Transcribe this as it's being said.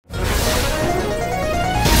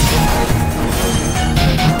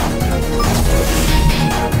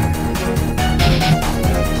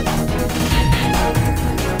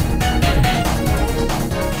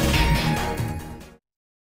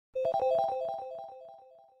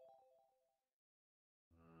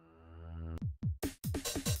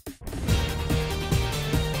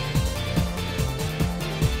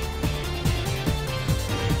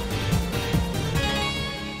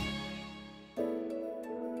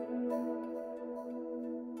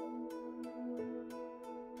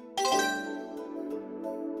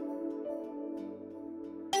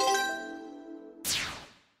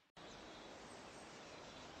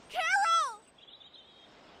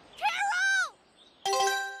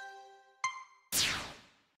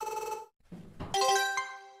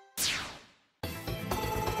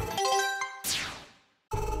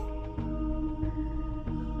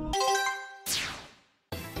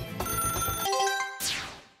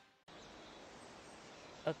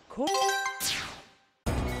Of course.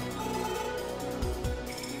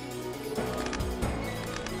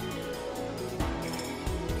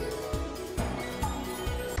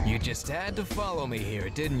 You just had to follow me here,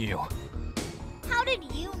 didn't you? How did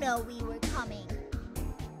you know we were coming?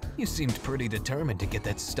 You seemed pretty determined to get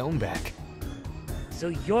that stone back. So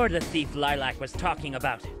you're the thief Lilac was talking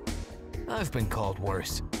about. I've been called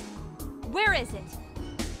worse. Where is it?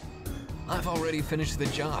 I've already finished the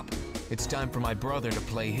job. It's time for my brother to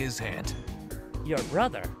play his hand. Your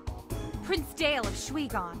brother? Prince Dale of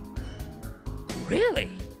Schwiegon. Really?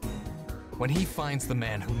 When he finds the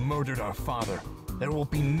man who murdered our father, there will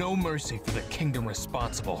be no mercy for the kingdom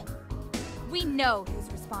responsible. We know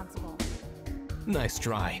who's responsible. Nice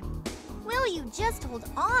try. Will you just hold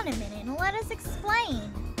on a minute and let us explain?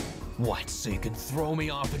 What, so you can throw me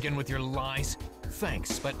off again with your lies?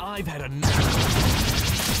 Thanks, but I've had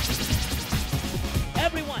enough.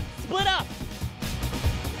 Everyone, split up!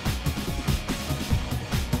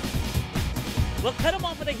 We'll cut him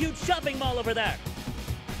off at a huge shopping mall over there.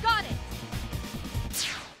 Got it!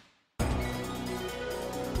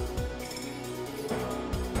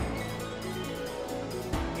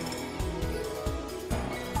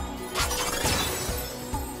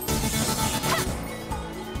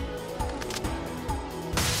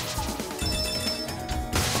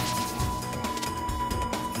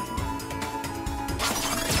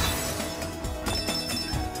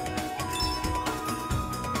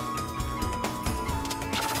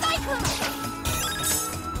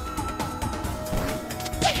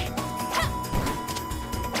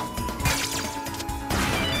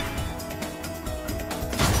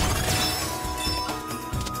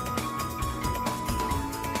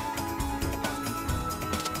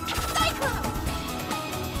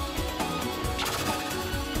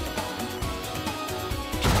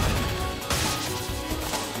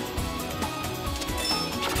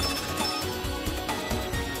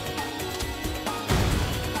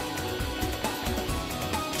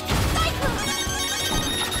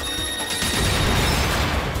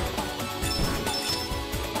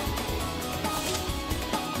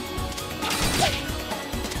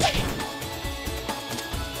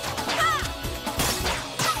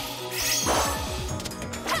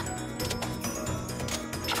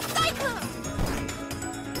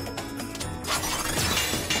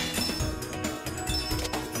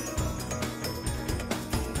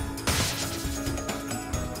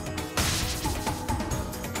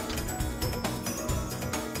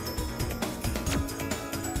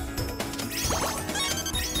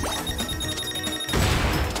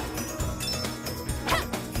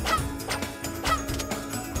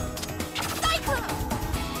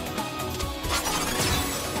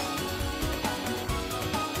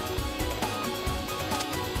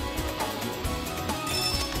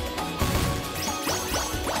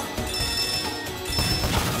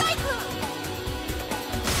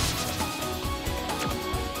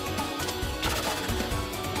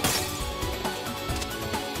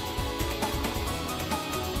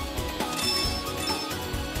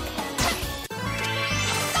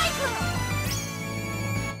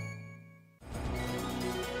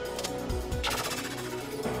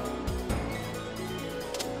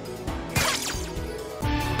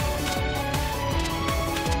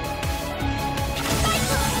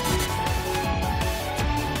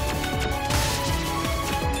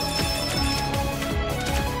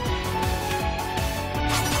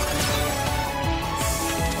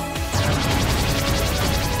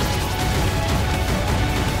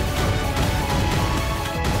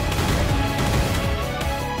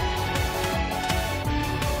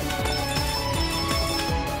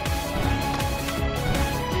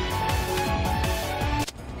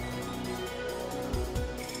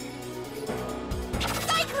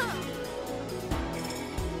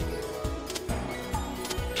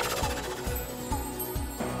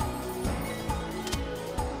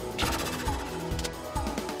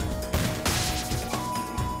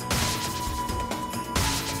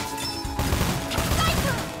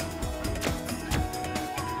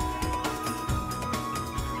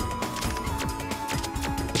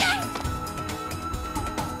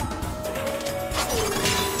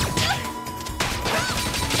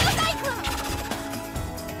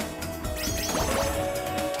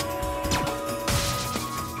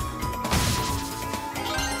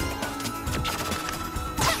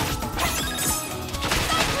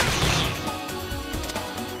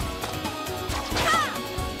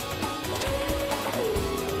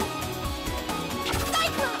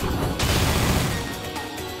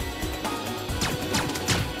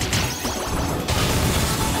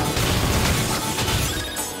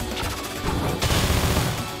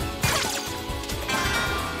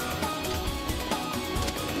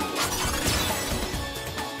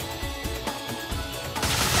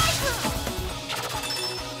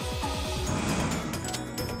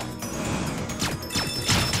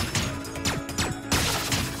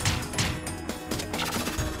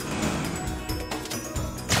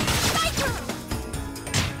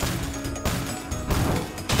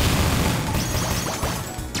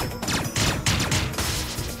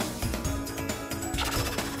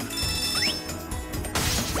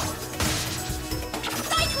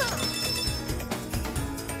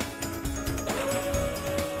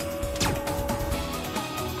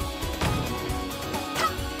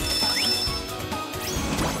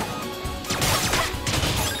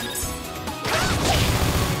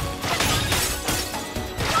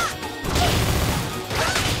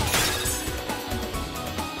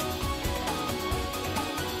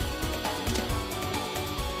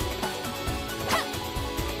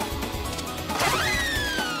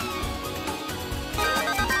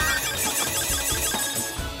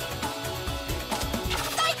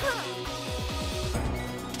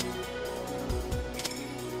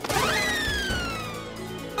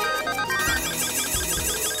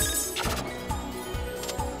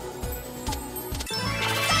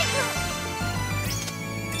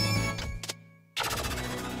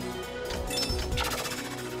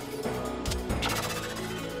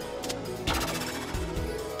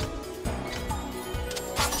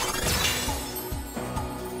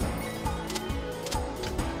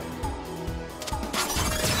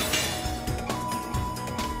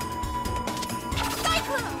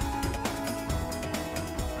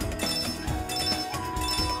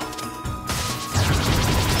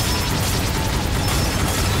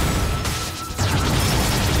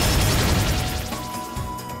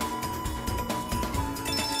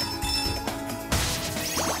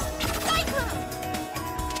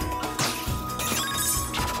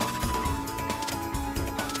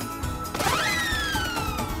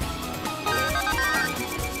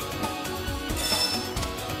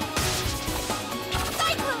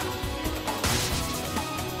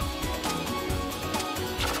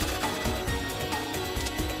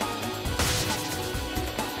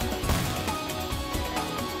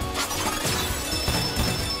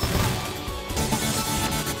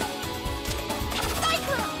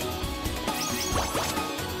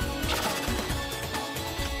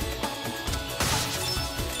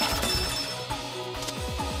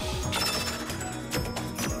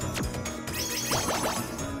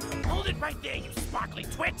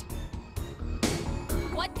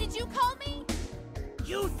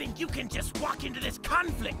 You think you can just walk into this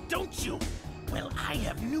conflict, don't you? Well, I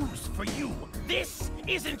have news for you. This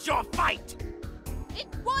isn't your fight! It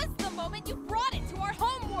was the moment you brought it to our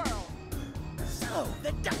homeworld! So,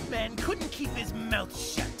 the Duckman couldn't keep his mouth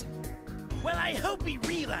shut. Well, I hope he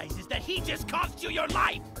realizes that he just cost you your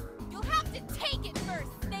life! You'll have to take it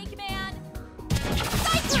first, Snake Man!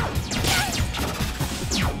 Cyclone!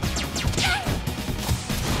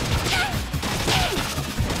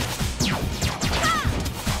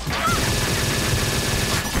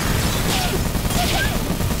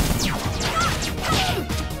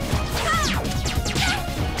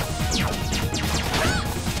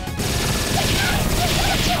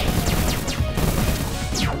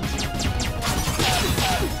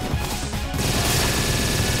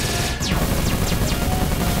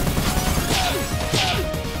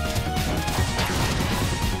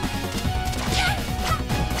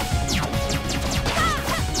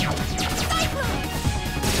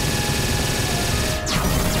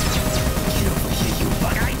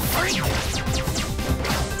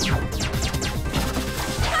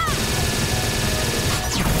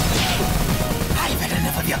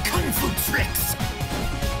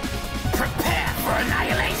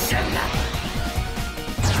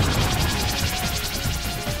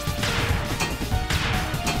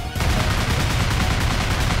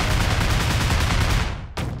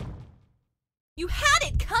 You had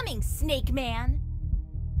it coming, Snake Man!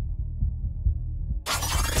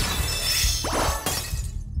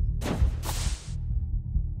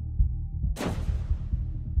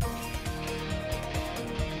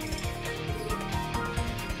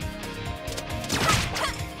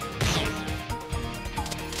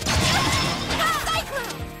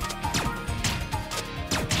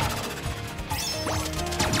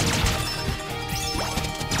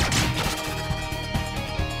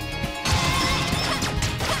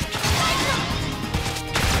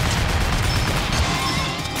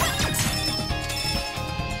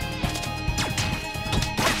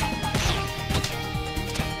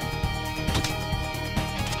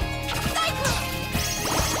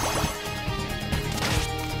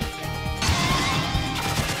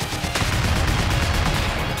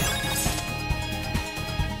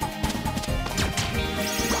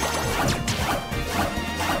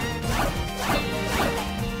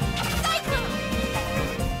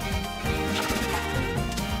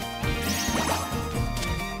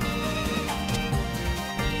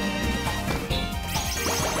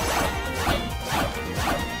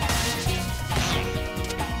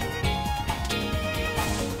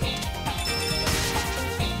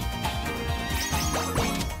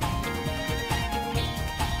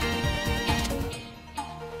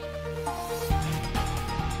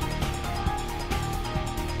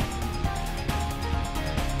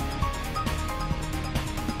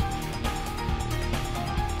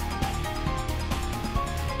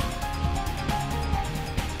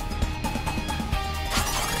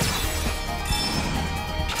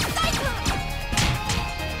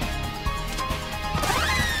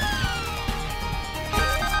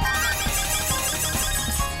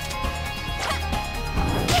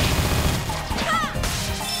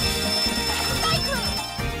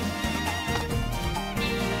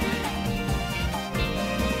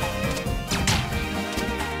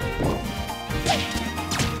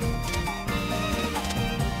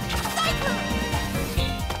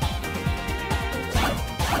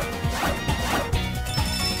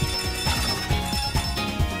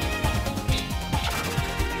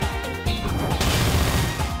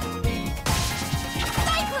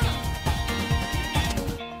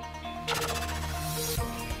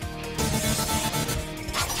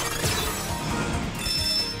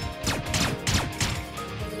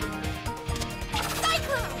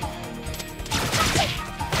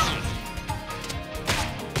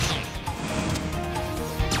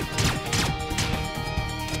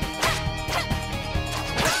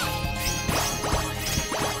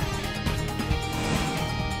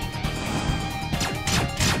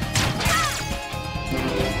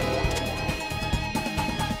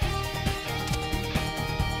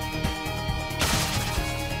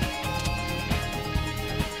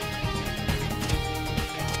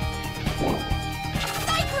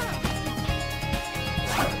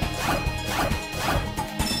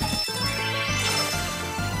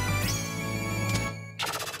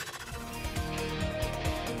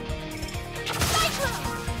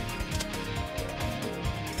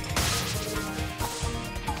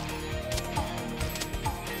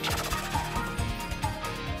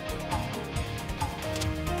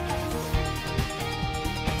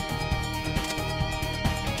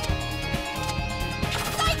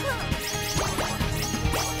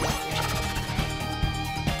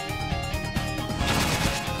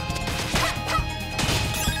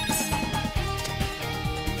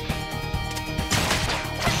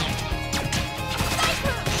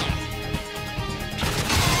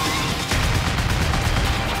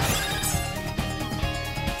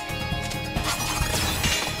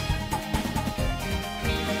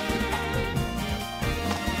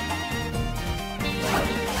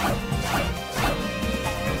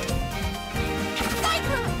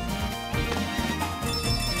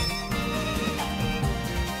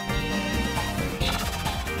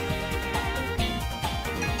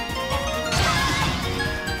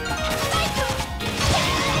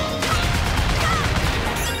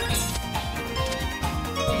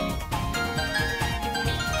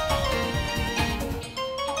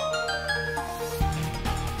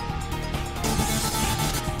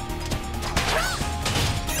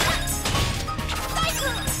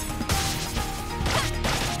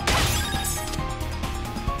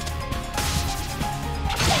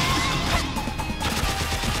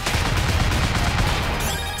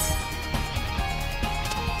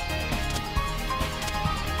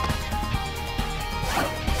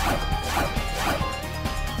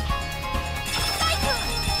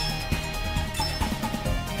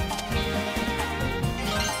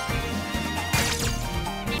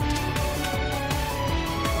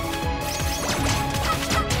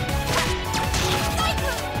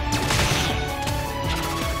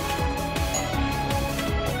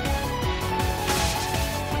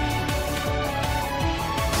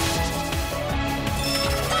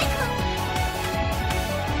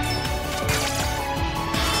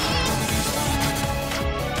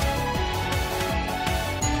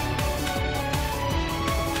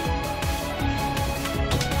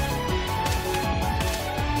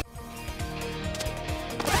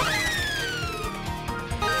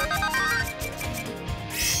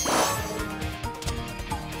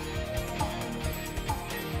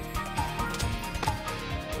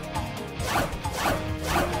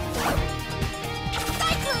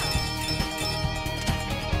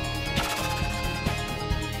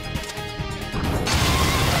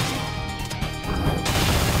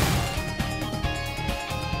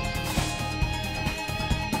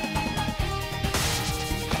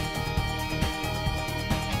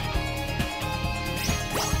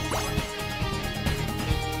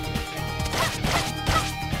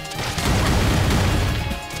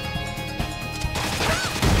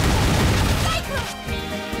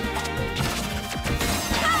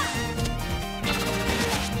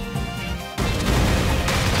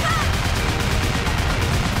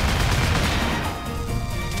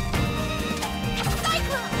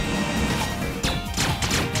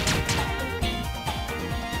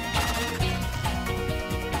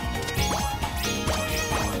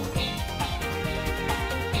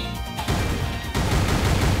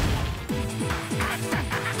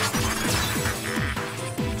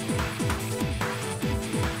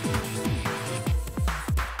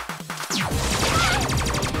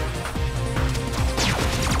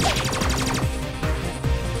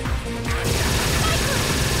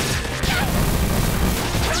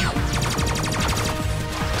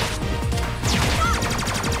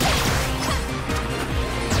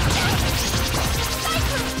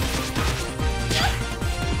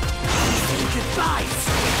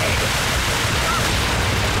 Awesome.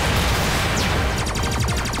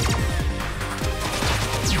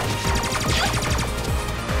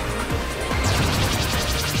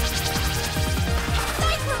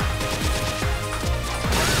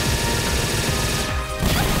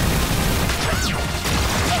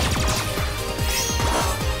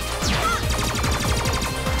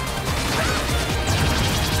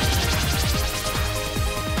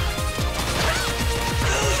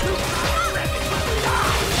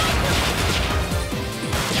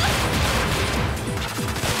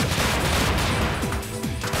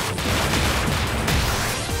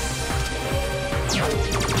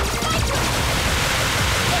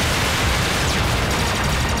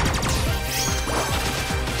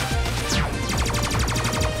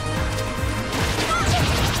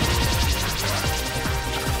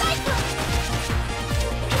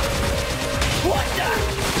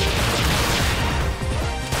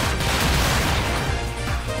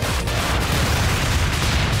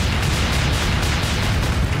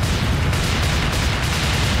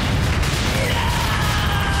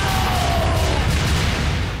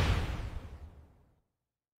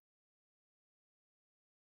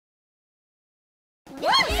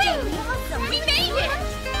 We made it!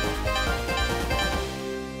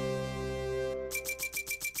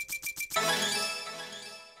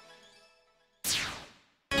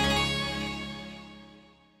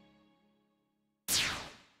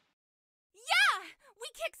 We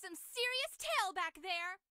kicked some serious tail back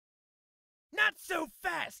there! Not so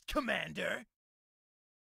fast, Commander!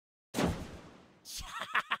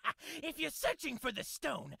 If you're searching for the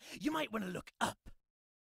stone, you might want to look up.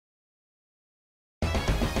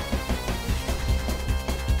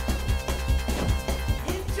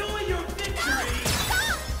 Enjoy your victory!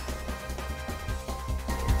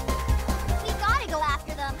 We gotta go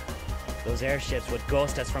after them. Those airships would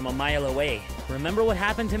ghost us from a mile away. Remember what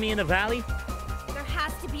happened to me in the valley? There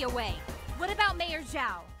has to be a way. What about Mayor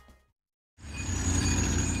Zhao?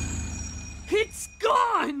 It's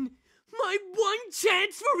gone! My one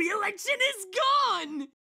chance for re-election is gone!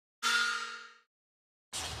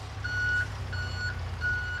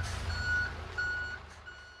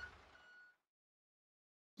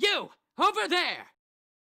 You! Over there!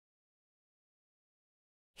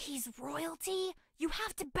 He's royalty? You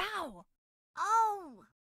have to bow! Oh.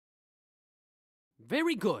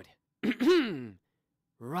 Very good.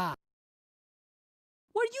 Right.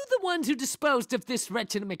 Were you the ones who disposed of this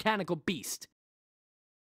wretched mechanical beast?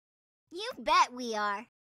 You bet we are.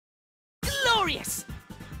 Glorious!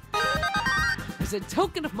 As a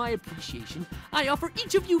token of my appreciation, I offer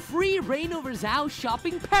each of you free reign over Zhao's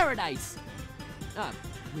shopping paradise.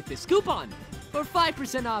 With this coupon, for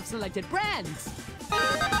 5% off selected brands.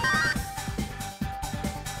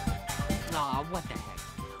 Aw, what the heck?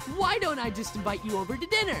 Why don't I just invite you over to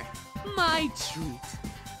dinner? My treat.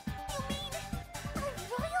 You mean a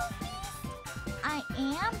royal feast? I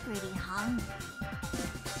am pretty hungry.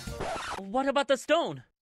 What about the stone?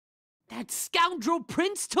 That scoundrel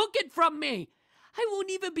prince took it from me! I won't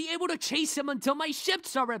even be able to chase him until my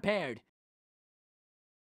ships are repaired.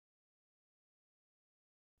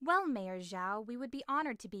 Well, Mayor Zhao, we would be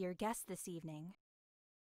honored to be your guest this evening.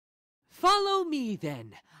 Follow me,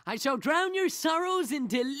 then. I shall drown your sorrows in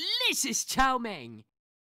delicious chow mein.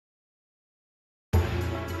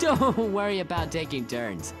 Don't worry about taking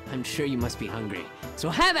turns. I'm sure you must be hungry. So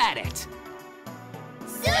have at it!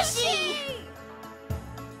 Sushi!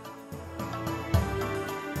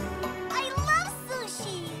 I love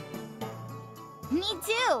sushi! Me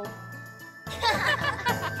too!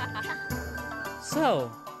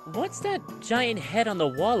 So, what's that giant head on the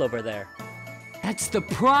wall over there? That's the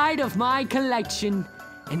pride of my collection.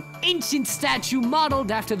 An ancient statue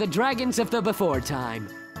modeled after the dragons of the before time.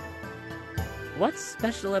 What's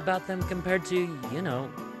special about them compared to, you know,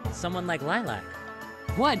 someone like Lilac?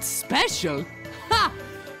 What's special? Ha!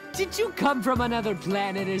 Did you come from another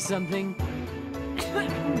planet or something?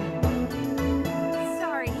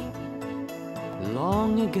 Sorry.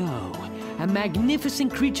 Long ago, a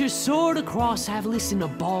magnificent creature soared across Avalis in a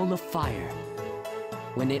ball of fire.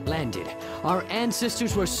 When it landed, our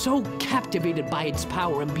ancestors were so captivated by its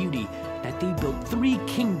power and beauty that they built 3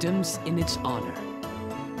 kingdoms in its honor.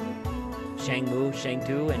 Shangmu,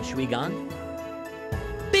 Shangtu, and Shuigan?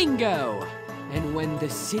 Bingo! And when the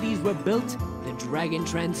cities were built, the dragon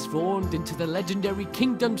transformed into the legendary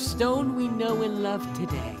Kingdom Stone we know and love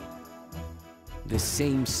today. The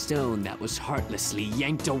same stone that was heartlessly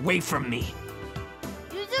yanked away from me.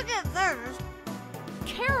 You took it first.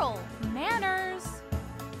 Carol, manners!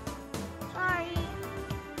 Sorry.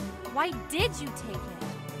 Why did you take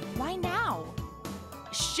it? Why now?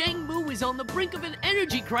 Shh! Shangmu is on the brink of an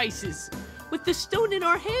energy crisis. With the stone in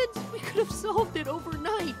our hands, we could have solved it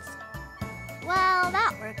overnight. Well,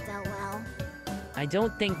 that worked out well. I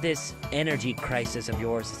don't think this energy crisis of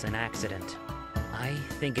yours is an accident. I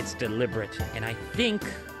think it's deliberate, and I think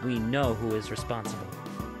we know who is responsible.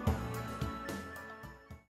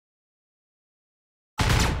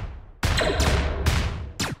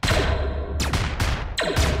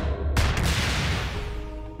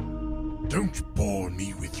 Don't bore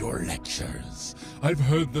me with your lectures. I've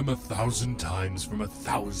heard them 1,000 times from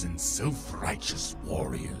 1,000 self-righteous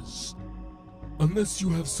warriors. Unless you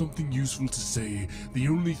have something useful to say, the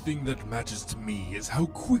only thing that matters to me is how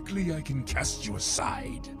quickly I can cast you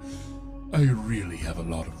aside. I really have a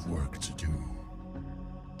lot of work to do.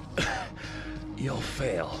 You'll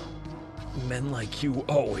fail. Men like you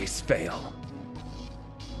always fail.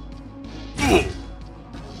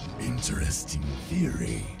 Interesting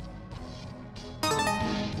theory.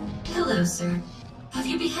 Hello, sir. Have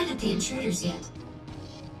you beheaded the intruders yet?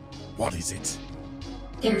 What is it?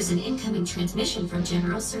 There is an incoming transmission from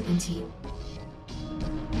General Serpentine.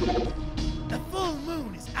 The full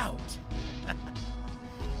moon is out.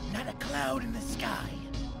 Not a cloud in the sky.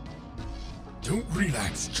 Don't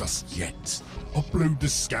relax just yet. Upload the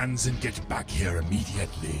scans and get back here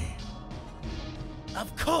immediately.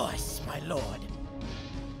 Of course, my lord.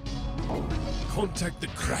 Contact the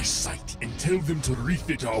crash site and tell them to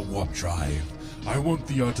refit our warp drive. I want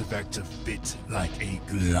the artifact to fit like a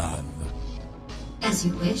glove. As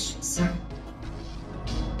you wish, sir.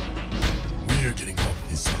 We're getting off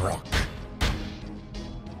this rock.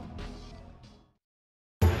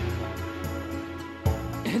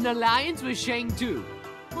 An alliance with Shang-Tu.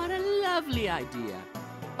 What a lovely idea.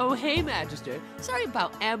 Oh, hey, Magister. Sorry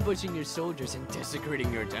about ambushing your soldiers and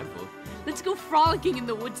desecrating your temple. Let's go frolicking in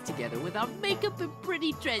the woods together with our makeup and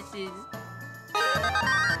pretty dresses.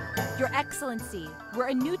 Your Excellency, we're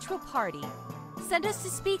a neutral party. Send us to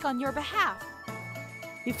speak on your behalf.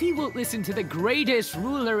 If he won't listen to the greatest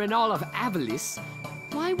ruler in all of Avalis,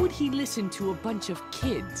 why would he listen to a bunch of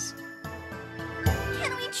kids?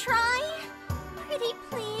 Can we try? Pretty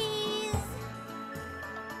please.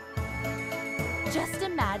 Just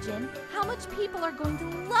imagine how much people are going to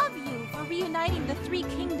love you for reuniting the three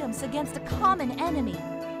kingdoms against a common enemy.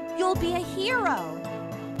 You'll be a hero.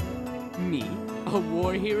 Me? A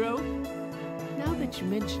war hero? Now that you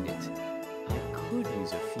mention it, I could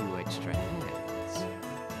use a few extra hands.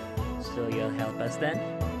 So you'll help us then?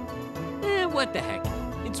 What the heck?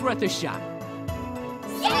 It's worth a shot.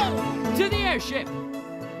 Yay! To the airship!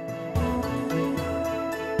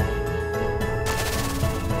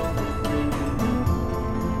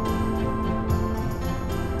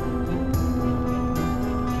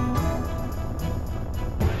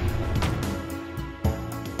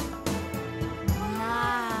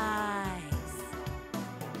 Nice.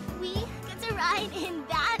 We get to ride in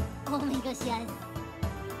that? Oh my gosh, yes.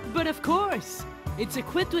 But of course! It's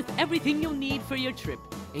equipped with everything you'll need for your trip,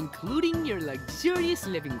 including your luxurious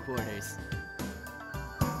living quarters.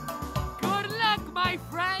 Good luck, my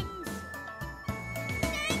friends!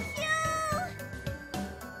 Thank you!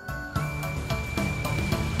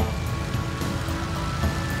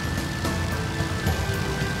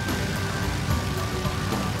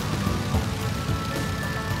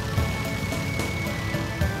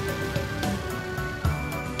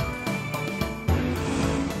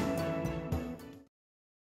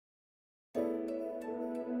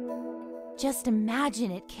 Just imagine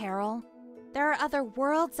it, Carol. There are other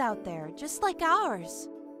worlds out there, just like ours.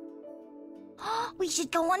 We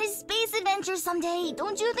should go on a space adventure someday.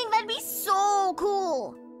 Don't you think that'd be so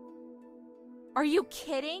cool? Are you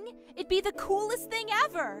kidding? It'd be the coolest thing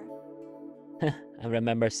ever. I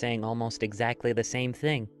remember saying almost exactly the same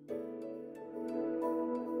thing.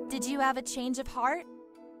 Did you have a change of heart?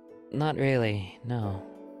 Not really, no.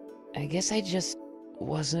 I guess I just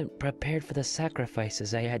wasn't prepared for the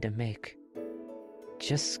sacrifices I had to make.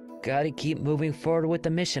 Just gotta keep moving forward with the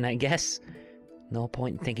mission, I guess. No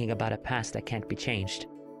point in thinking about a past that can't be changed.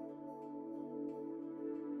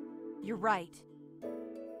 You're right.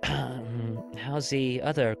 How's the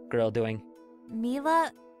other girl doing?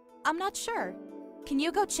 Mila, I'm not sure. Can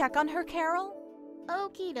you go check on her, Carol?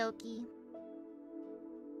 Okie dokie.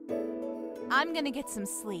 I'm gonna get some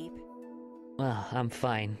sleep. Well, I'm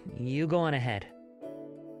fine. You go on ahead.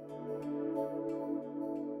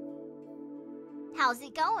 How's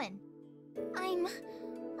it going? I'm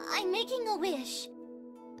making a wish.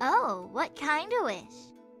 Oh, what kind of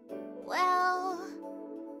wish? Well,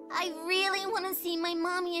 I really want to see my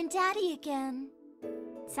mommy and daddy again.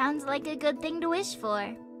 Sounds like a good thing to wish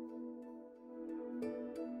for.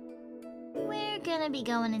 We're gonna be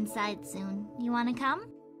going inside soon. You wanna come?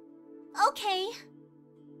 Okay.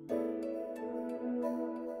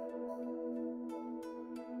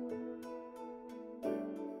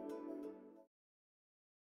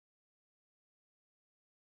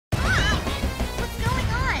 What's going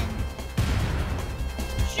on?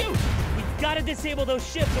 Shoot! We've got to disable those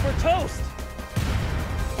ships or we're toast!